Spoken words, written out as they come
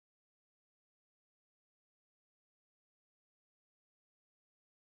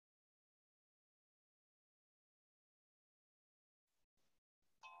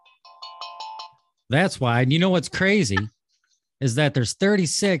That's why. And you know what's crazy is that there's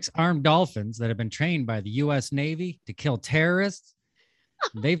 36 armed dolphins that have been trained by the U.S. Navy to kill terrorists.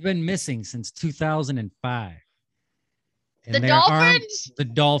 They've been missing since 2005. And The they're armed. dolphins? The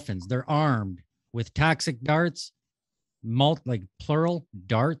dolphins, they're armed with toxic darts, like plural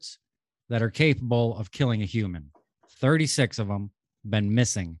darts that are capable of killing a human. 36 of them been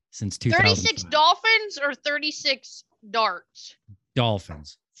missing since 2005. 36 dolphins or 36 darts?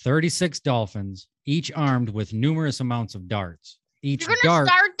 Dolphins. 36 dolphins, each armed with numerous amounts of darts. Each You're dart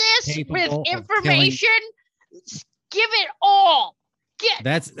gonna start this with capable of information? Give it all.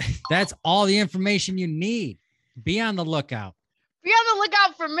 That's all the information you need. Be on the lookout. Be on the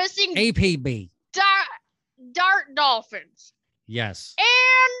lookout for missing APB. dart dolphins. Yes.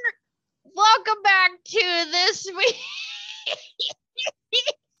 And welcome back to this week's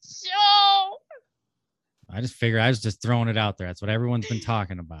show. I just figured I was just throwing it out there. That's what everyone's been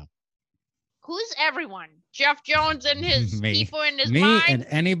talking about. Who's everyone? Jeff Jones and his people in his Me mind? and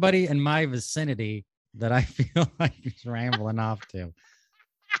anybody in my vicinity that I feel like he's rambling off to.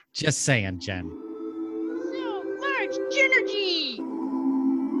 Just saying, Jen. So much energy.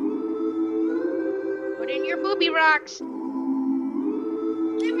 Put in your booby rocks.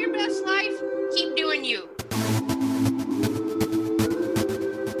 Live your best life. Keep doing you.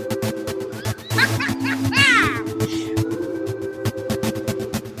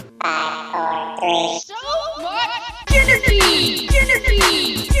 So much energy.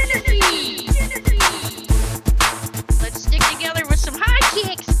 Let's stick together with some high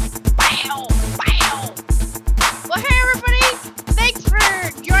kicks. Bow, bow. Well, hey everybody, thanks for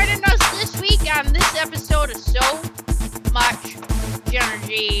joining us this week on this episode of So Much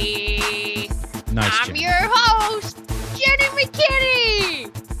Energy. Nice. I'm your host, Jenny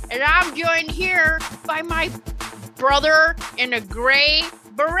McKinney, and I'm joined here by my brother in a gray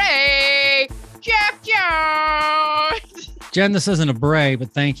beret, Jeff Jones. Jen, this isn't a beret,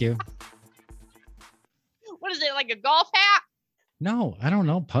 but thank you. What is it, like a golf hat? No, I don't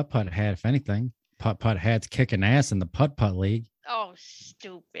know. Putt-putt hat, if anything. Putt-putt hat's kicking ass in the putt-putt league. Oh,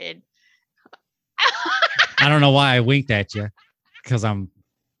 stupid. I don't know why I winked at you, because I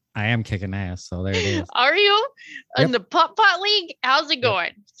am kicking ass, so there it is. Are you? Yep. In the putt-putt league? How's it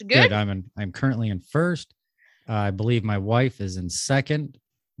going? It's good? I'm currently in first. I believe my wife is in second,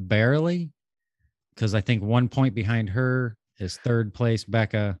 barely, because I think 1 point behind her is third place.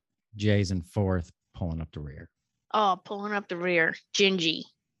 Becca, Jay's in fourth, pulling up the rear. Oh, pulling up the rear. Gingy.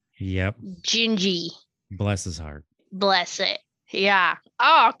 Yep. Gingy. Bless his heart. Bless it. Yeah.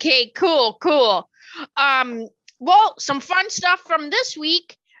 Oh, okay, cool. Well, some fun stuff from this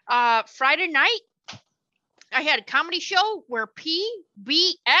week. Friday night, I had a comedy show where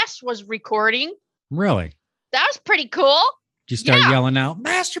PBS was recording. Really? That was pretty cool. Did you start yelling out,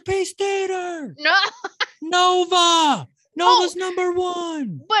 Masterpiece Theater? No. Nova! Nova's number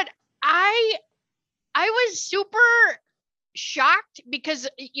one. But I was super shocked because,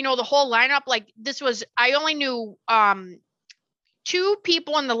 you know, the whole lineup, like I only knew two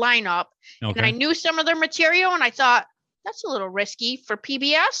people in the lineup. Okay. And I knew some of their material and I thought that's a little risky for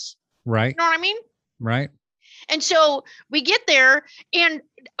PBS. Right. You know what I mean? Right. And so we get there and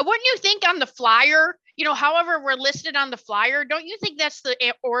wouldn't you think on the flyer, you know, however we're listed on the flyer, don't you think that's the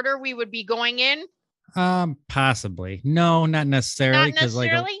order we would be going in? Possibly. No, not necessarily. Not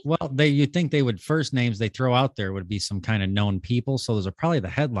necessarily? You'd think they would first names they throw out there would be some kind of known people. So those are probably the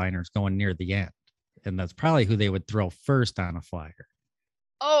headliners going near the end. And that's probably who they would throw first on a flyer.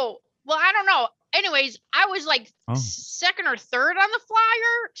 Oh, well, I don't know. Anyways, I was like second or third on the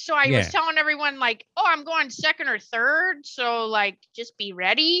flyer. So I was telling everyone like, oh, I'm going second or third. So like, just be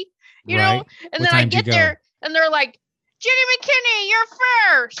ready, you know? And then I get there and they're like, Jenny McKinney, you're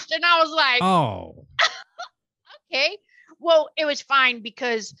first. And I was like, oh, okay. Well, it was fine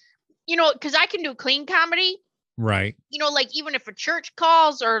because, you know, because I can do clean comedy. Right. You know, like even if a church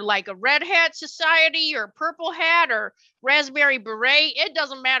calls or like a Red Hat Society or Purple Hat or Raspberry Beret, it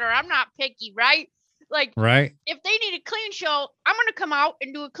doesn't matter. I'm not picky, right? Like, right. If they need a clean show, I'm going to come out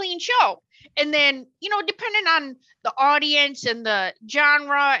and do a clean show. And then, you know, depending on the audience and the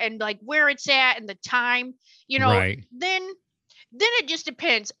genre and like where it's at and the time, you know, then it just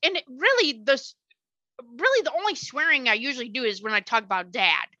depends. And it really, the only swearing I usually do is when I talk about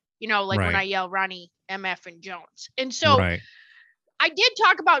dad, you know, like when I yell Ronnie, MF and Jones. And so I did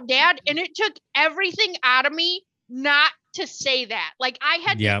talk about dad and it took everything out of me not to say that. Like I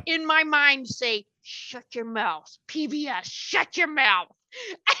had to, in my mind, say, shut your mouth, PBS, shut your mouth.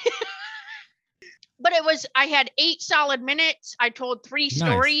 But I had 8 solid minutes. I told 3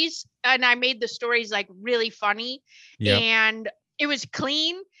 stories and I made the stories like really funny and it was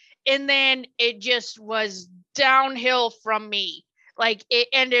clean. And then it just was downhill from me. Like it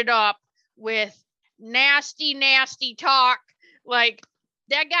ended up with nasty, nasty talk. Like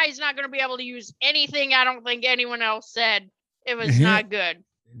that guy's not going to be able to use anything I don't think anyone else said. It was not good.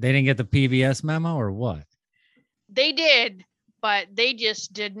 They didn't get the PBS memo or what? They did, but they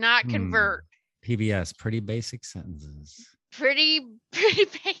just did not convert. PBS, pretty basic sentences. Pretty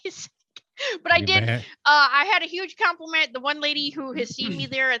basic. But I did. I had a huge compliment. The one lady who has seen me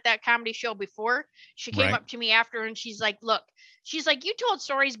there at that comedy show before, she came up to me after and she's like, "Look, she's like, you told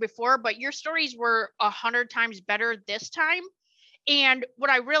stories before, but your stories were 100 times better this time." And what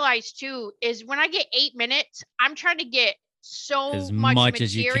I realized too is when I get 8 minutes, I'm trying to get so much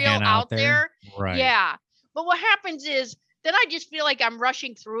material out there. Right. Yeah. But what happens is then I just feel like I'm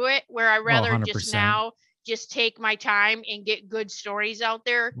rushing through it, where I rather just now just take my time and get good stories out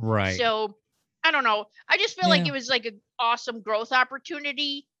there. Right. So I don't know. I just feel like it was like an awesome growth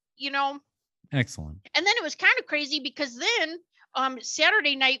opportunity, you know? Excellent. And then it was kind of crazy because then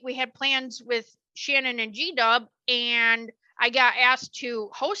Saturday night we had plans with Shannon and G-Dub, and I got asked to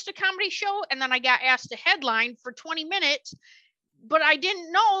host a comedy show, and then I got asked to headline for 20 minutes, but I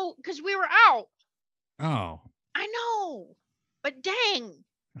didn't know because we were out. Oh. I know, but dang.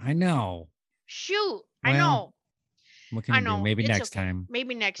 I know. Shoot, I know. What can you do? Maybe next time.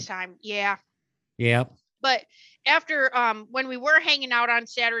 Maybe next time. Yeah. Yep. But after when we were hanging out on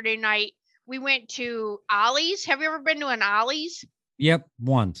Saturday night, we went to Ollie's. Have you ever been to an Ollie's? Yep,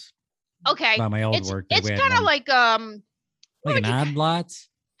 once. Okay. By my old work. It's kind of like like an Odd Lots.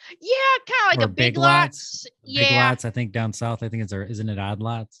 Yeah, kind of like a Big Lots. Yeah. Big Lots, I think down south. I think isn't it Odd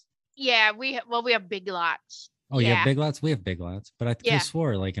Lots? Yeah, we have Big Lots. Oh, yeah. You have Big Lots? We have Big Lots. But I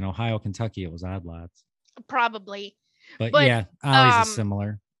swore like in Ohio, Kentucky, it was Odd Lots. Probably. But yeah, Ollie's is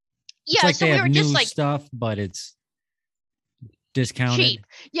similar. Yeah, it's like so they have we were just new like stuff, but it's discounted. Cheap.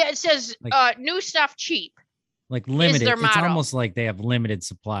 Yeah, it says like, new stuff cheap. Like limited. It's almost like they have limited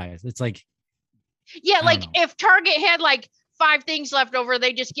supplies. It's like like if Target had like 5 things left over,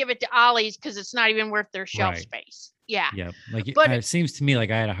 they just give it to Ollie's because it's not even worth their shelf space. Yeah. Yeah. Like it seems to me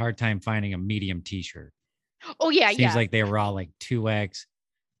like I had a hard time finding a medium t-shirt. Oh yeah. Seems like they were all like 2X.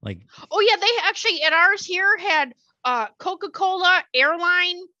 Like they actually at ours here had Coca-Cola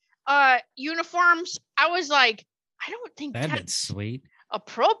airline uniforms. I was like, I don't think that's sweet.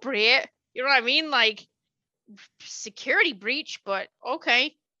 Appropriate. You know what I mean? Like security breach, but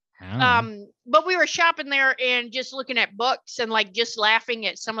okay. But we were shopping there and just looking at books and like just laughing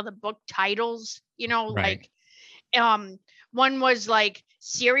at some of the book titles, you know, like one was like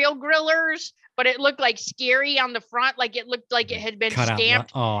Serial Grillers, but it looked like scary on the front, like it looked like it had been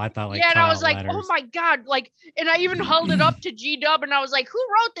stamped. I thought like and I was like, letters. Oh my God, like, and I even held it up to G-Dub and I was like, who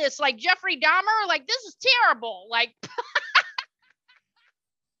wrote this? Like Jeffrey Dahmer? Like this is terrible. Like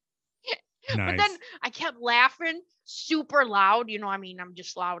Nice. But then I kept laughing super loud. You know, I mean, I'm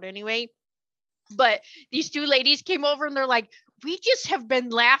just loud anyway. But these 2 ladies came over and they're like, we just have been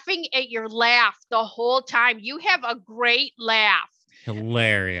laughing at your laugh the whole time. You have a great laugh.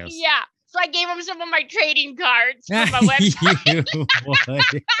 Hilarious. Yeah. So I gave them some of my trading cards for my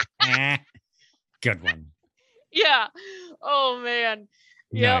website. Good one. Yeah. Oh, man.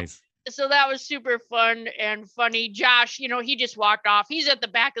 Yep. Nice. So that was super fun and funny. Josh, you know, he just walked off. He's at the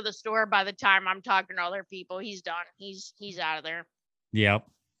back of the store by the time I'm talking to other people. He's done. He's out of there. Yep.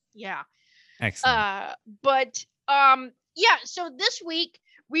 Yeah. Excellent. So this week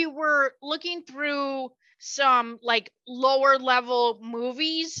we were looking through some like lower level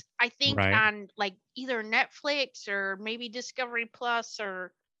movies, I think on like either Netflix or maybe Discovery Plus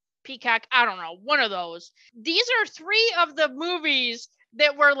or Peacock. I don't know. One of those. These are 3 of the movies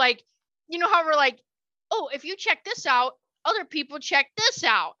that were like, you know how we're like, oh, if you check this out, other people check this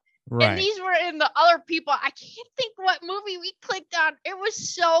out. Right. And these were in the other people. I can't think what movie we clicked on. It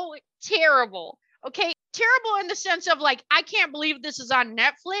was so terrible. Okay. Terrible in the sense of like, I can't believe this is on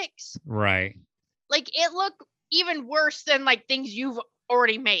Netflix. Right. Like it looked even worse than like things you've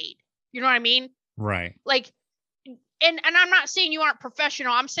already made. You know what I mean? Right. Like, and I'm not saying you aren't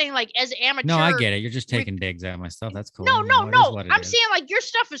professional. I'm saying like as amateur. No, I get it. You're just taking digs at my stuff. That's cool. No. I'm saying like your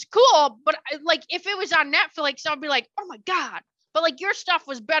stuff is cool, but like if it was on Netflix, I'd be like, oh my God. But like your stuff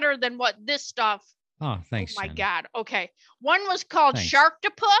was better than what this stuff. Oh, thanks. Oh my God. Okay. One was called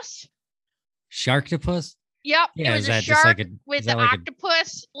Sharktopus. Sharktopus? Yep. Yeah, it was a shark with the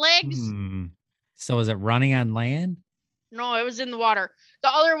octopus legs. So is it running on land? No, it was in the water. The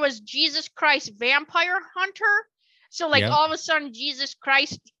other was Jesus Christ Vampire Hunter. So like all of a sudden Jesus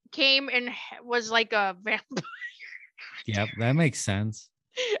Christ came and was like a vampire. Yep, that makes sense.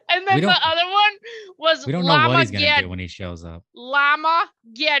 And then the other one was we don't know what he's gonna do when he shows up.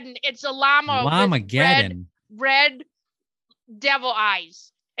 Llama-geddon. It's a llama Llama-geddon. with red devil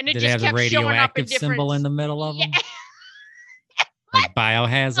eyes. And it Did just it have kept the radioactive symbol in the middle of them? Like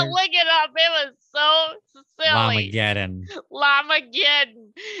Biohazard? So look it up. It was so silly.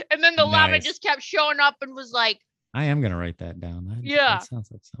 Llama-geddon. And then the llama just kept showing up and was like, I am going to write that down. That sounds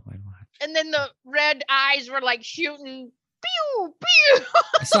like something I'd watch. And then the red eyes were like shooting. Pew, pew.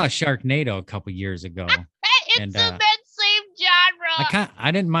 I saw Sharknado a couple years ago. It's in that same genre.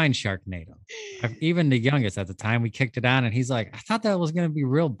 I didn't mind Sharknado. Even the youngest at the time, we kicked it on and he's like, I thought that was going to be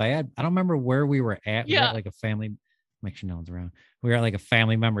real bad. I don't remember where we were at. We were at like a family, make sure no one's around. We were at like a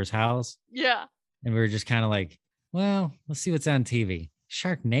family member's house. Yeah. And we were just kind of like, well, let's see what's on TV.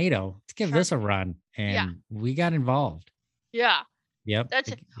 Sharknado. Let's give this a run. And we got involved. Yeah. Yep. That's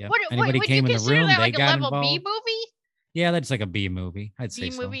yep. Anybody came in the room, they like got a level involved. B movie? Yeah, that's like a B movie. I'd say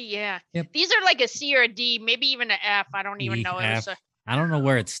B movie, so. yeah. Yep. These are like a C or a D, maybe even an F. I don't even know. I don't know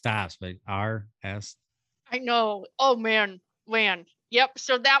where it stops, but R, S. I know. Oh man. Yep.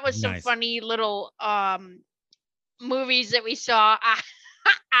 So that was some funny little movies that we saw.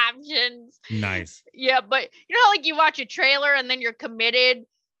 Options. Nice. Yeah, but you know, like you watch a trailer and then you're committed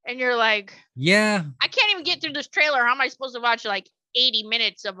and you're like, yeah, I can't even get through this trailer. How am I supposed to watch like 80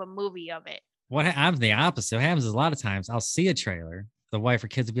 minutes of a movie of it? I'm the opposite. What happens is a lot of times I'll see a trailer. The wife or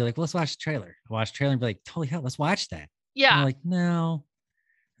kids will be like, well, let's watch the trailer. I watch the trailer and be like, holy hell, let's watch that. Yeah. And I'm like, no.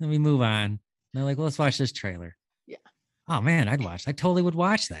 Then we move on. And they're like, well, let's watch this trailer. Yeah. Oh man, I totally would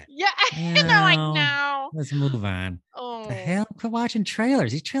watch that. Yeah. And they're like, no. Let's move on. Oh. The hell? Quit watching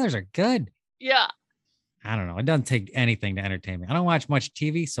trailers. These trailers are good. Yeah. I don't know. It doesn't take anything to entertain me. I don't watch much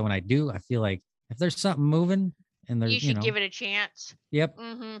TV. So when I do, I feel like if there's something moving, and there's, you should give it a chance. Yep.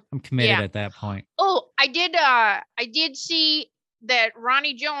 Mm-hmm. I'm committed at that point. Oh, I did see that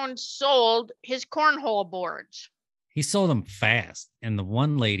Ronnie Jones sold his cornhole boards. He sold them fast. And the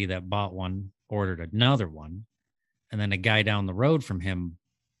one lady that bought one ordered another one. And then a guy down the road from him,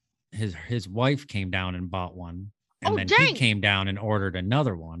 his wife came down and bought one. And then he came down and ordered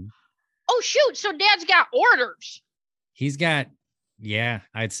another one. Oh, shoot. So Dad's got orders. He's got,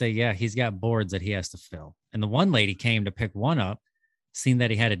 I'd say, he's got boards that he has to fill. And the one lady came to pick one up, seen that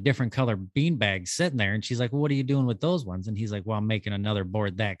he had a different color beanbag sitting there. And she's like, well, what are you doing with those ones? And he's like, well, I'm making another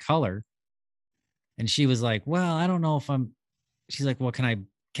board that color. And she was like, well, I don't know if she's like, well, can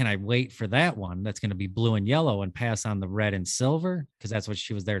I wait for that one that's going to be blue and yellow and pass on the red and silver? Because that's what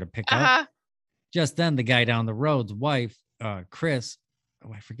she was there to pick up. Just then the guy down the road's wife, Chris,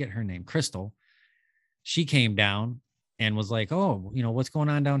 I forget her name, Crystal, she came down and was like, oh, what's going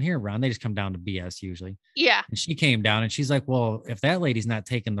on down here, Ron? They just come down to BS usually. Yeah. And she came down and she's like, well, if that lady's not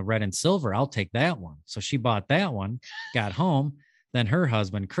taking the red and silver, I'll take that one. So she bought that one, got home. Then her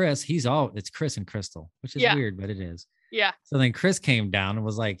husband, Chris, it's Chris and Crystal, which is weird, but it is. Yeah. So then Chris came down and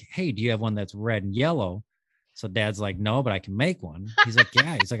was like, hey, do you have one that's red and yellow? So Dad's like, no, but I can make one. He's like,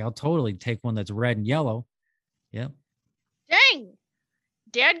 yeah. He's like, I'll totally take one that's red and yellow. Yep. Dang.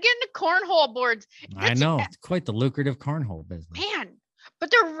 Dad getting the cornhole boards. I know. It's quite the lucrative cornhole business. Man, but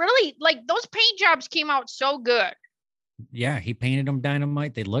they're really, like, those paint jobs came out so good. Yeah, he painted them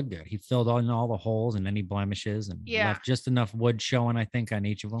dynamite. They look good. He filled in all the holes and any blemishes and left just enough wood showing, I think, on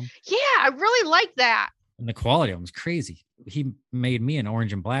each of them. Yeah, I really like that. And the quality of them was crazy. He made me an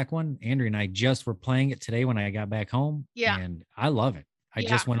orange and black one. Andrea and I just were playing it today when I got back home. Yeah. And I love it. I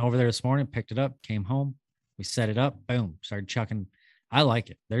just went over there this morning, picked it up, came home. We set it up. Boom. Started chucking. I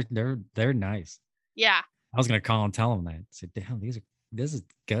like it. They're nice. Yeah. I was gonna call and tell him that. I said, damn, this is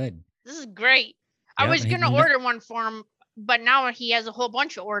good. This is great. I was gonna order one for him, but now he has a whole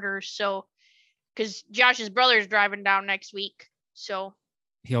bunch of orders. So, because Josh's brother's driving down next week, so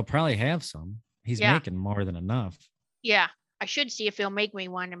he'll probably have some. He's making more than enough. Yeah, I should see if he'll make me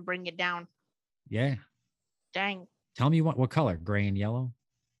one and bring it down. Yeah. Dang. Tell me what color? Gray and yellow?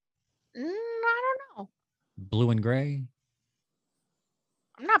 I don't know. Blue and gray?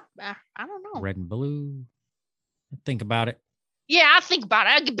 I don't know. Red and blue. Think about it. Yeah, I'll think about it.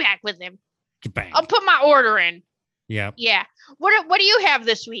 I'll get back with him. Get back. I'll put my order in. Yeah. Yeah. What do you have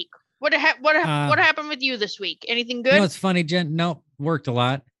this week? What happened with you this week? Anything good? It's funny, Jen. No, worked a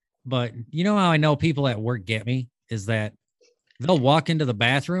lot. But you know how I know people at work get me is that they'll walk into the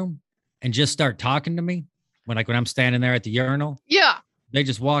bathroom and just start talking to me when I'm standing there at the urinal. Yeah. They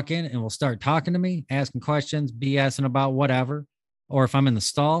just walk in and will start talking to me, asking questions, BSing about whatever. Or if I'm in the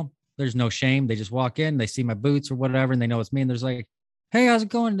stall, there's no shame. They just walk in, they see my boots or whatever, and they know it's me. And there's like, hey, how's it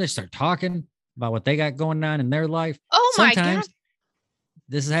going? And they start talking about what they got going on in their life. Oh, my God.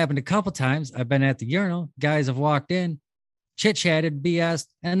 This has happened a couple times. I've been at the urinal. Guys have walked in, chit-chatted, BS,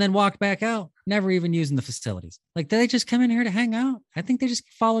 and then walked back out, never even using the facilities. Like, did they just come in here to hang out? I think they just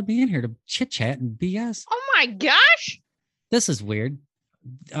followed me in here to chit-chat and BS. Oh my gosh. This is weird.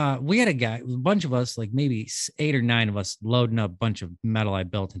 We had a bunch of us, like maybe 8 or 9 of us, loading up a bunch of metal I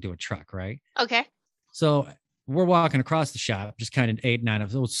built into a truck, right? Okay. So we're walking across the shop, just kind of 8, 9 of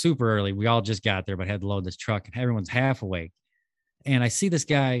us. It was super early. We all just got there, but had to load this truck, and everyone's half awake. And I see this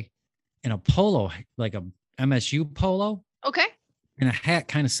guy in a polo, like a MSU polo. Okay. And a hat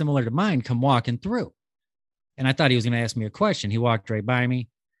kind of similar to mine, come walking through. And I thought he was going to ask me a question. He walked right by me.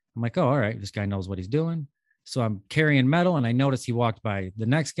 I'm like, oh, all right, this guy knows what he's doing. So I'm carrying metal, and I noticed he walked by the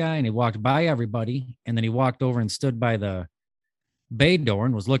next guy, and he walked by everybody. And then he walked over and stood by the bay door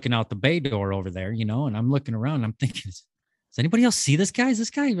and was looking out the bay door over there, you know, and I'm looking around and I'm thinking, does anybody else see this guy? Is this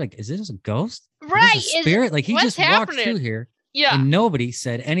guy like, is this a ghost? Right. Is this a spirit? Like, he just walked through here. Yeah. And nobody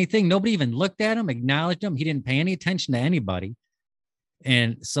said anything. Nobody even looked at him, acknowledged him. He didn't pay any attention to anybody.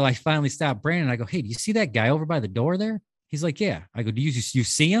 And so I finally stopped Brandon. I go, hey, do you see that guy over by the door there? He's like, yeah. I go, do you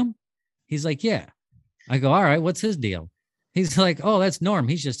see him? He's like, yeah. I go, all right, what's his deal? He's like, oh, that's Norm.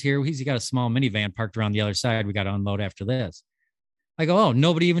 He's just here. He's got a small minivan parked around the other side. We got to unload after this. I go, oh,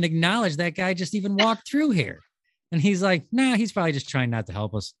 nobody even acknowledged that guy just even walked through here. And he's like, nah, he's probably just trying not to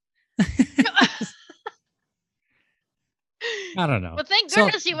help us. I don't know. Well, thank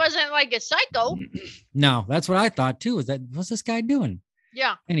goodness he wasn't like a psycho. No, that's what I thought too. Is that, what's this guy doing?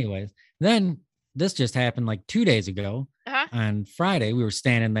 Yeah. Anyways, then this just happened like 2 days ago. On Friday, we were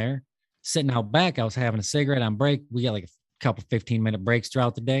standing there, sitting out back. I was having a cigarette on break. We got like a couple 15-minute breaks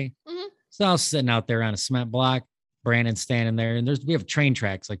throughout the day. Mm-hmm. So I was sitting out there on a cement block. Brandon standing there, and we have train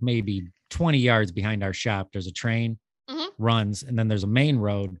tracks like maybe 20 yards behind our shop. There's a train runs, and then there's a main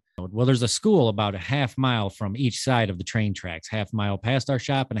road. Well, there's a school about a half mile from each side of the train tracks, half mile past our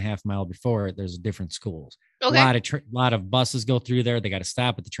shop and a half mile before it. There's different schools. Okay. A lot of buses go through there. They got to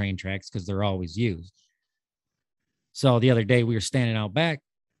stop at the train tracks because they're always used. So the other day we were standing out back.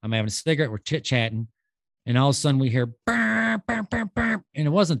 I'm having a cigarette. We're chit-chatting, and all of a sudden we hear burr, burr, burr, burr, and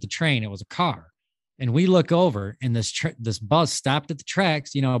it wasn't the train. It was a car. And we look over, and this bus stopped at the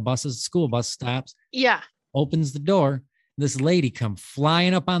tracks. You know, school bus stops. Yeah. Opens the door. This lady come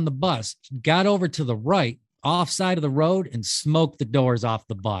flying up on the bus, got over to the right, off side of the road, and smoked the doors off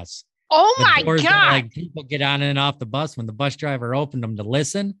the bus. Oh my God. Like, people get on and off the bus when the bus driver opened them to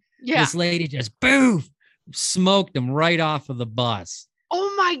listen. Yeah. This lady just boof, smoked them right off of the bus.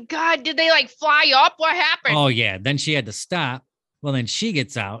 Oh my God. Did they like fly up? What happened? Oh yeah. Then she had to stop. Well, then she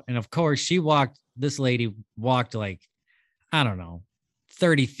gets out, and of course this lady walked like, I don't know,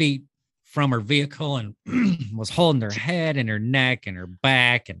 30 feet from her vehicle and was holding her head and her neck and her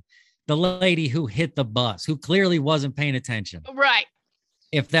back. And the lady who hit the bus, who clearly wasn't paying attention. Right.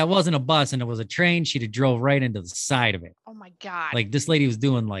 If that wasn't a bus and it was a train, she'd have drove right into the side of it. Oh my God. Like, this lady was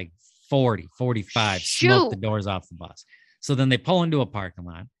doing like 40, 45, smoked the doors off the bus. So then they pull into a parking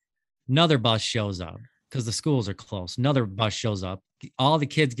lot. Another bus shows up because the schools are close. Another bus shows up. All the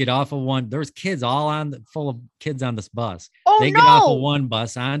kids get off of one. There's kids full of kids on this bus. Oh, they get off of one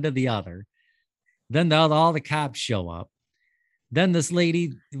bus onto the other. Then all the cops show up. Then this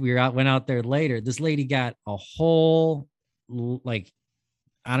lady, went out there later. This lady got a whole, like,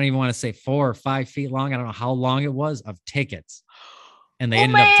 I don't even want to say 4 or 5 feet long. I don't know how long it was, of tickets. And they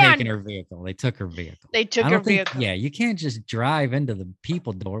ended up taking her vehicle. They took her vehicle. Yeah, you can't just drive into the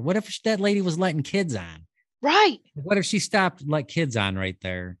people door. What if that lady was letting kids on? Right. What if she stopped and let kids on right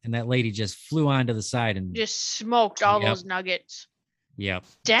there, and that lady just flew onto the side and just smoked all those nuggets? Yep.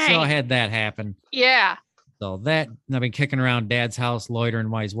 Dang. So I had that happen. Yeah. So I've been kicking around Dad's house, loitering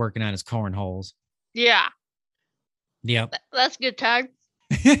while he's working on his cornholes. Yeah. Yep. That's good time.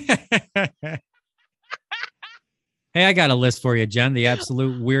 Hey, I got a list for you, Jen. The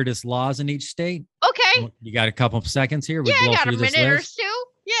absolute weirdest laws in each state. Okay. You got a couple of seconds here? I got a minute or two.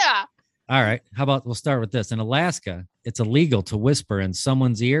 Yeah. All right. How about we'll start with this. In Alaska, it's illegal to whisper in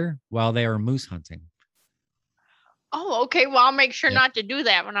someone's ear while they are moose hunting. Oh, okay. Well, I'll make sure not to do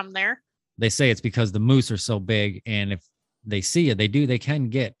that when I'm there. They say it's because the moose are so big, and if they see it, they can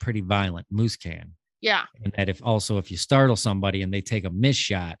get pretty violent. Moose can. Yeah. And that if you startle somebody and they take a miss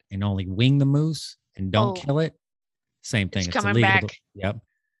shot and only wing the moose and don't kill it, same thing. It's coming illegal back. Yep.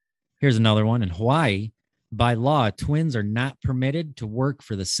 Here's another one. In Hawaii, by law, twins are not permitted to work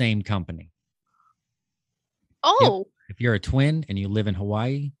for the same company. Oh. If you're a twin and you live in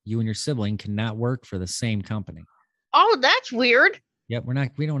Hawaii, you and your sibling cannot work for the same company. Oh, that's weird. Yep, we're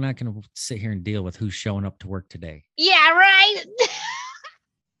not going to sit here and deal with who's showing up to work today. Yeah, right.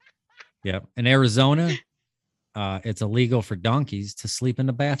 Yep. In Arizona, it's illegal for donkeys to sleep in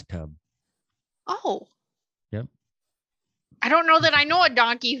the bathtub. Oh. Yep. I don't know that I know a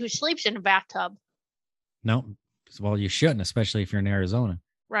donkey who sleeps in a bathtub. No. Well, you shouldn't, especially if you're in Arizona.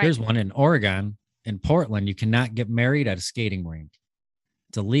 Right. Here's one in Oregon. In Portland, you cannot get married at a skating rink.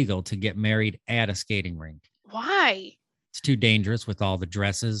 It's illegal to get married at a skating rink. Why? It's too dangerous with all the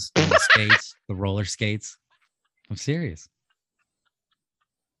dresses and the skates, the roller skates. I'm serious.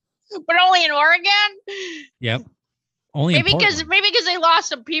 But only in Oregon? Yep. Only maybe because they lost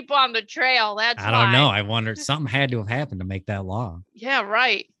some people on the trail. That's I don't know. I wondered something had to have happened to make that law. Yeah,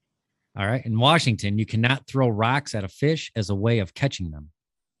 right. All right. In Washington, you cannot throw rocks at a fish as a way of catching them.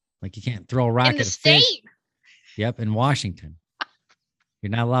 Like you can't throw a rock at a fish. Yep, in Washington. You're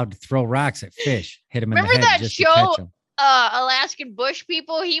not allowed to throw rocks at fish. Hit them in the head. Remember that just show, to catch them. Alaskan Bush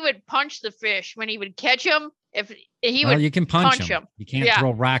People? He would punch the fish when he would catch them. You can punch them. You can't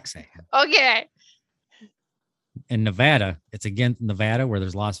throw rocks at him. Okay. In Nevada, it's against Nevada where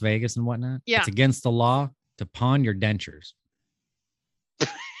there's Las Vegas and whatnot. Yeah. It's against the law to pawn your dentures.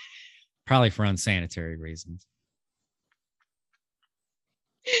 Probably for unsanitary reasons.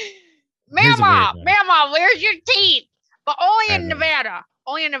 Mama, where's your teeth? But only in Nevada.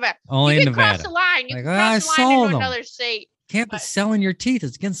 Only in Nevada. Only in Nevada. Cross the line. You can cross the line into another state. Can't be selling your teeth.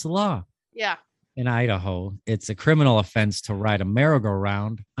 It's against the law. Yeah. In Idaho, it's a criminal offense to ride a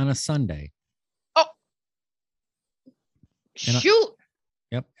merry-go-round on a Sunday. Oh. Shoot.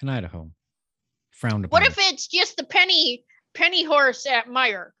 Yep, in Idaho. Frowned upon. What if it's just the penny horse at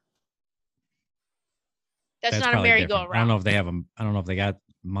Meyer? That's not a merry-go-round. I don't know if they have them. I don't know if they got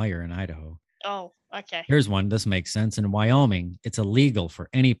Meyer in Idaho. Oh, okay. Here's one. This makes sense. In Wyoming, it's illegal for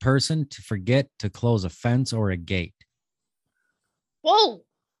any person to forget to close a fence or a gate. Whoa.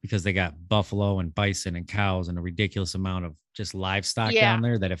 Because they got buffalo and bison and cows and a ridiculous amount of just livestock down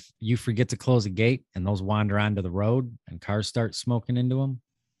there that if you forget to close a gate and those wander onto the road and cars start smoking into them.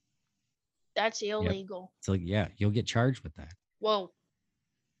 That's illegal. Yep. So you'll get charged with that. Whoa.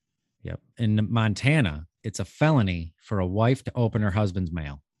 Yep. In Montana, it's a felony for a wife to open her husband's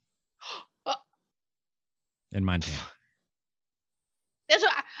mail. In Montana. That's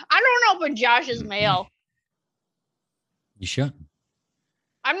what, I don't open Josh's mail. You shouldn't.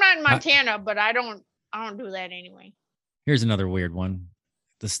 I'm not in Montana, but I don't do that anyway. Here's another weird one.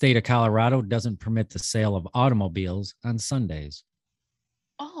 The state of Colorado doesn't permit the sale of automobiles on Sundays.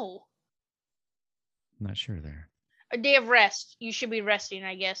 Oh. I'm not sure there. A day of rest. You should be resting,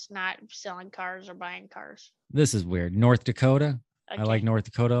 I guess, not selling cars or buying cars. This is weird. North Dakota. Okay. I like North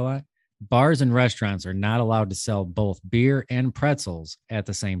Dakota a lot. Bars and restaurants are not allowed to sell both beer and pretzels at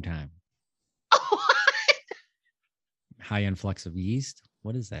the same time. What? High influx of yeast.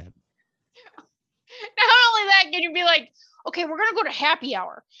 What is that? Not only that, can you be like, okay, we're going to go to happy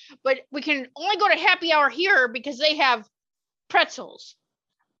hour, but we can only go to happy hour here because they have pretzels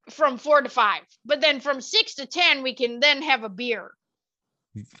from 4 to 5. But then from 6 to 10, we can then have a beer.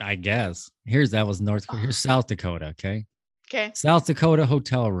 I guess. Here's South Dakota. Okay. Okay. South Dakota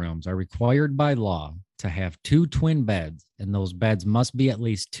hotel rooms are required by law to have 2 twin beds, and those beds must be at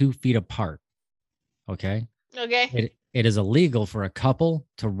least 2 feet apart. Okay. Okay. It is illegal for a couple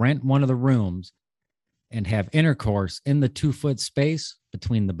to rent one of the rooms and have intercourse in the 2-foot space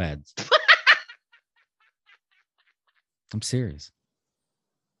between the beds. I'm serious.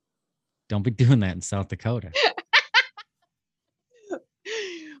 Don't be doing that in South Dakota.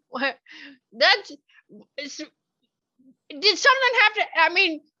 What? Did something have to? I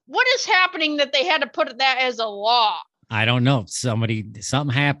mean, what is happening that they had to put that as a law? I don't know. Something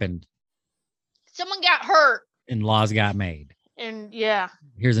happened. Someone got hurt. And laws got made. And yeah.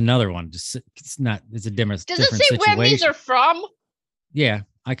 Here's another one. It's a different. Does it say situation. when these are from? Yeah,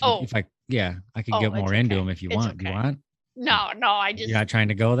 I can. I could get more into them if you want. Okay. Do you want? No. You're not trying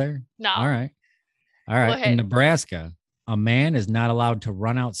to go there. No. All right. In Nebraska, a man is not allowed to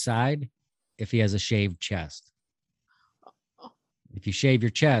run outside if he has a shaved chest. If you shave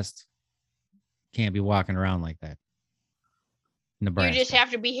your chest, can't be walking around like that. Nebraska. You just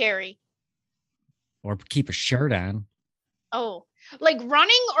have to be hairy. Or keep a shirt on. Oh, like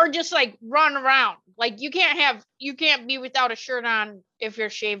running or just like run around? Like you can't be without a shirt on if you're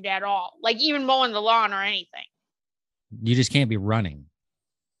shaved at all. Like even mowing the lawn or anything. You just can't be running.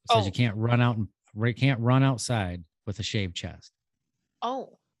 It says you can't run outside with a shaved chest.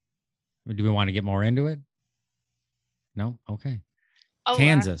 Oh. Do we want to get more into it? No? Okay. Oh,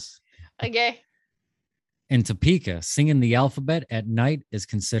 Kansas. Okay. In Topeka, singing the alphabet at night is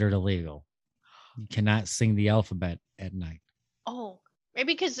considered illegal. You cannot sing the alphabet at night. Oh,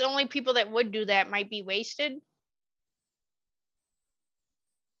 maybe because the only people that would do that might be wasted.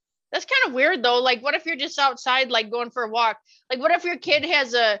 That's kind of weird though. Like, what if you're just outside, like going for a walk? Like, what if your kid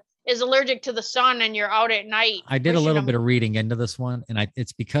has a is allergic to the sun and you're out at night. I did a little bit of reading into this one, and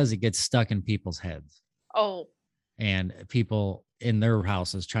it's because it gets stuck in people's heads. Oh. And people in their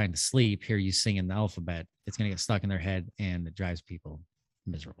houses trying to sleep hear you singing the alphabet. It's going to get stuck in their head, and it drives people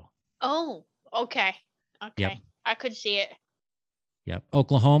miserable. Oh, okay. Okay. Yep. I could see it. Yep.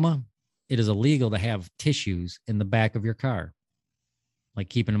 Oklahoma, it is illegal to have tissues in the back of your car, like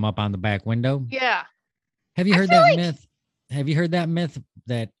keeping them up on the back window. Yeah. Have you heard that myth? Have you heard that myth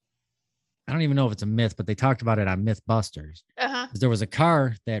that I don't even know if it's a myth, but they talked about it on Mythbusters. There was a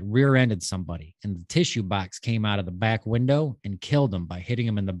car that rear-ended somebody, and the tissue box came out of the back window and killed him by hitting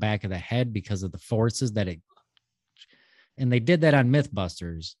him in the back of the head because of the forces that it. And they did that on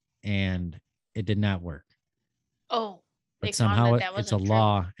Mythbusters, and it did not work. Oh, but somehow it's a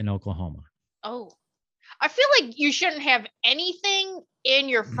law in Oklahoma. Oh, I feel like you shouldn't have anything in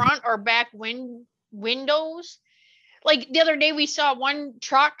your front or back windows. Like the other day, we saw one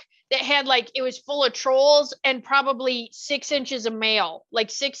truck that had it was full of trolls and probably 6 inches of mail,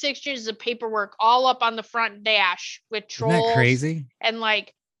 like 6 inches of paperwork all up on the front dash with trolls. Isn't that crazy? And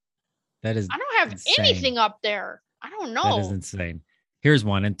that is, I don't have insane. Anything up there. I don't know. That is insane. Here's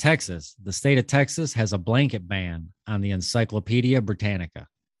one in Texas. The state of Texas has a blanket ban on the Encyclopedia Britannica.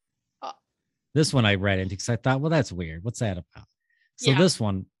 This one I read into because I thought, well, that's weird. What's that about? So this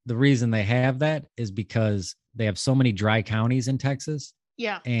one, the reason they have that is because they have so many dry counties in Texas.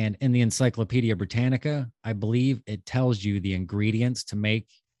 Yeah. And in the Encyclopedia Britannica, I believe it tells you the ingredients to make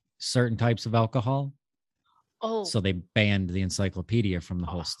certain types of alcohol. Oh. So they banned the encyclopedia from the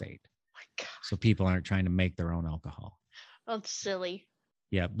whole state. My God. So people aren't trying to make their own alcohol. That's silly.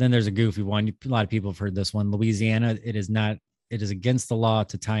 Yeah. Then there's a goofy one. A lot of people have heard this one. Louisiana, it is against the law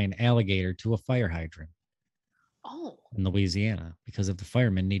to tie an alligator to a fire hydrant. Oh. In Louisiana, because if the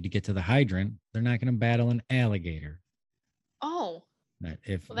firemen need to get to the hydrant, they're not going to battle an alligator. Oh.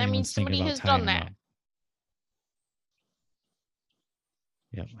 That means somebody has done that.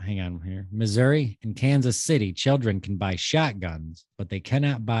 Yep. Hang on here. Missouri and Kansas City, children can buy shotguns, but they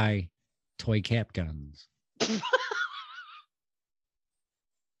cannot buy toy cap guns.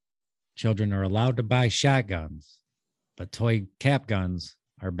 Children are allowed to buy shotguns, but toy cap guns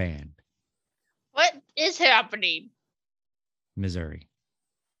are banned. What is happening? Missouri.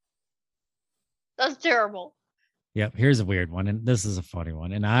 That's terrible. Yep. Here's a weird one. And this is a funny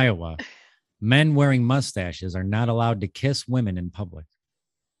one. In Iowa, men wearing mustaches are not allowed to kiss women in public.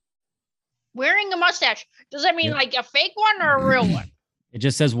 Wearing a mustache. Does that mean like a fake one or a real one? It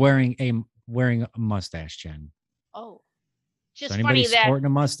just says wearing a mustache, Jen. Oh. Just so anybody funny that sporting a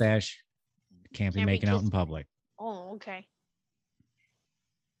mustache can't be making out in public. Oh, okay.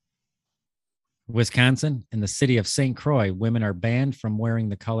 Wisconsin, in the city of St. Croix, women are banned from wearing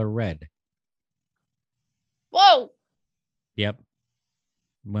the color red. Whoa. Yep.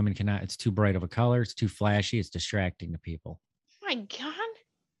 Women cannot. It's too bright of a color. It's too flashy. It's distracting to people. My God.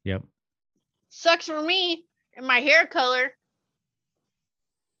 Yep. Sucks for me and my hair color.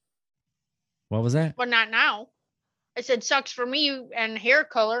 What was that? Well, not now. I said sucks for me and hair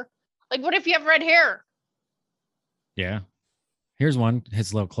color. Like, what if you have red hair? Yeah. Here's one.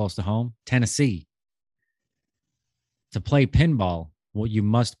 Hits a little close to home. Tennessee. To play pinball, well, you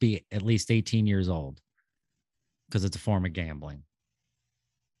must be at least 18 years old because it's a form of gambling.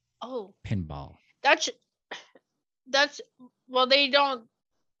 Oh. Pinball. That's well, they don't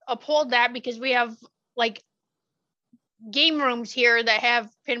uphold that because we have like game rooms here that have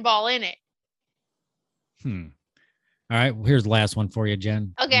pinball in it. All right. Well, here's the last one for you,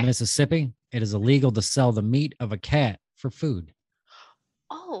 Jen. Okay. Mississippi, it is illegal to sell the meat of a cat for food.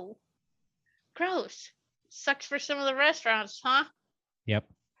 Oh, gross. Sucks for some of the restaurants, huh? Yep.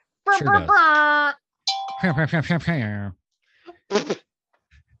 Burr, Sure burr, does. burr.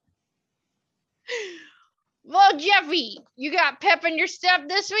 Well, Jeffy, you got pep in your step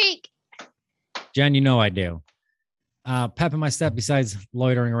this week? Jen, you know I do. Pep in my step besides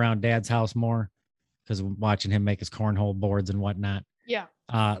loitering around Dad's house more because I'm watching him make his cornhole boards and whatnot. Yeah.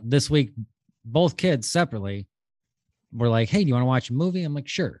 This week, both kids separately were like, hey, do you want to watch a movie? I'm like,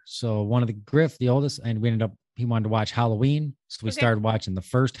 sure. So one of Griff, the oldest, and he wanted to watch Halloween. So we started watching the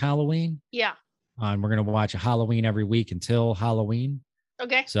first Halloween. Yeah. And we're going to watch a Halloween every week until Halloween.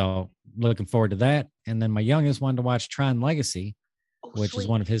 Okay. So looking forward to that. And then my youngest wanted to watch Tron Legacy, which is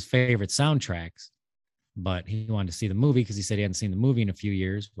one of his favorite soundtracks. But he wanted to see the movie because he said he hadn't seen the movie in a few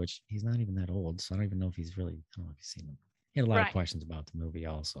years, which he's not even that old. So I don't even know if he's really, I don't know if he's seen them. He had a lot of questions about the movie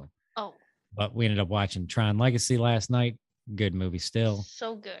also. Oh. But we ended up watching Tron Legacy last night. Good movie still.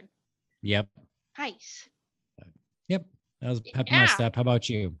 So good. Yep. Nice. Yep. That was pep in my step. How about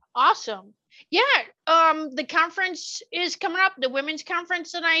you? Awesome. Yeah. The conference is coming up, the women's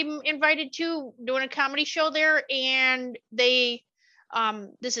conference that I'm invited to, doing a comedy show there, and they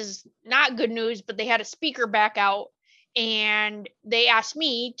this is not good news, but they had a speaker back out and they asked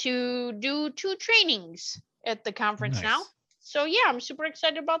me to do 2 trainings at the conference now. So yeah, I'm super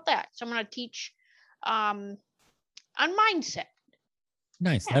excited about that. So I'm going to teach on mindset.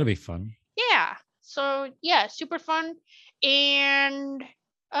 Nice. Yeah. That'll be fun. Yeah. So yeah, super fun. And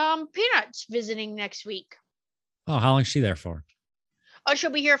Peanut's visiting next week. Oh, how long is she there for? Oh,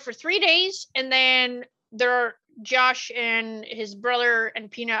 she'll be here for 3 days, and then Josh and his brother and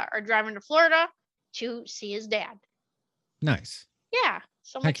Peanut are driving to Florida to see his dad. Nice. Yeah.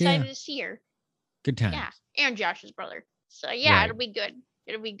 So I'm excited to see her. Good time. Yeah. And Josh's brother. So yeah, right. It'll be good.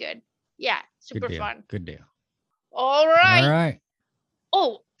 It'll be good. Yeah. Super fun. Good deal. All right. All right.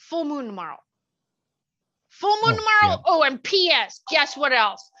 Oh, full moon tomorrow. Full moon tomorrow. Yep. Oh, and P.S. Guess what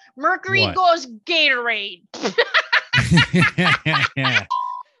else? Mercury goes Gatorade.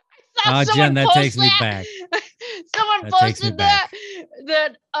 Oh, Jen, that takes me back. Someone posted that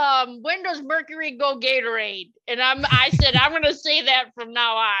Windows Mercury Go Gatorade, and I said I'm gonna say that from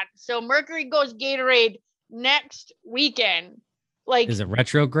now on. So Mercury goes Gatorade next weekend. Like, is it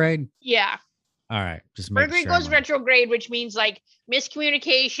retrograde? Yeah. All right, just Mercury goes retrograde, which means like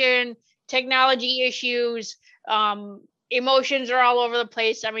miscommunication, technology issues, emotions are all over the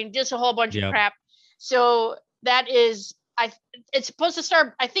place. I mean, just a whole bunch of crap. So that is. It's supposed to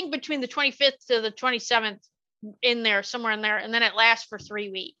start, I think, between the 25th to the 27th, in there, somewhere in there, and then it lasts for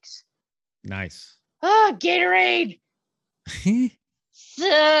 3 weeks. Nice. Oh, Gatorade.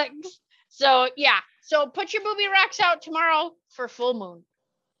 Sucks. So, yeah. So put your booby rocks out tomorrow for full moon.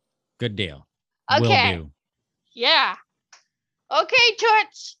 Good deal. Okay. Will do. Yeah. Okay,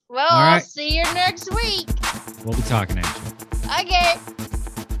 Toots. Well, right. I'll see you next week. We'll be talking at you. Okay.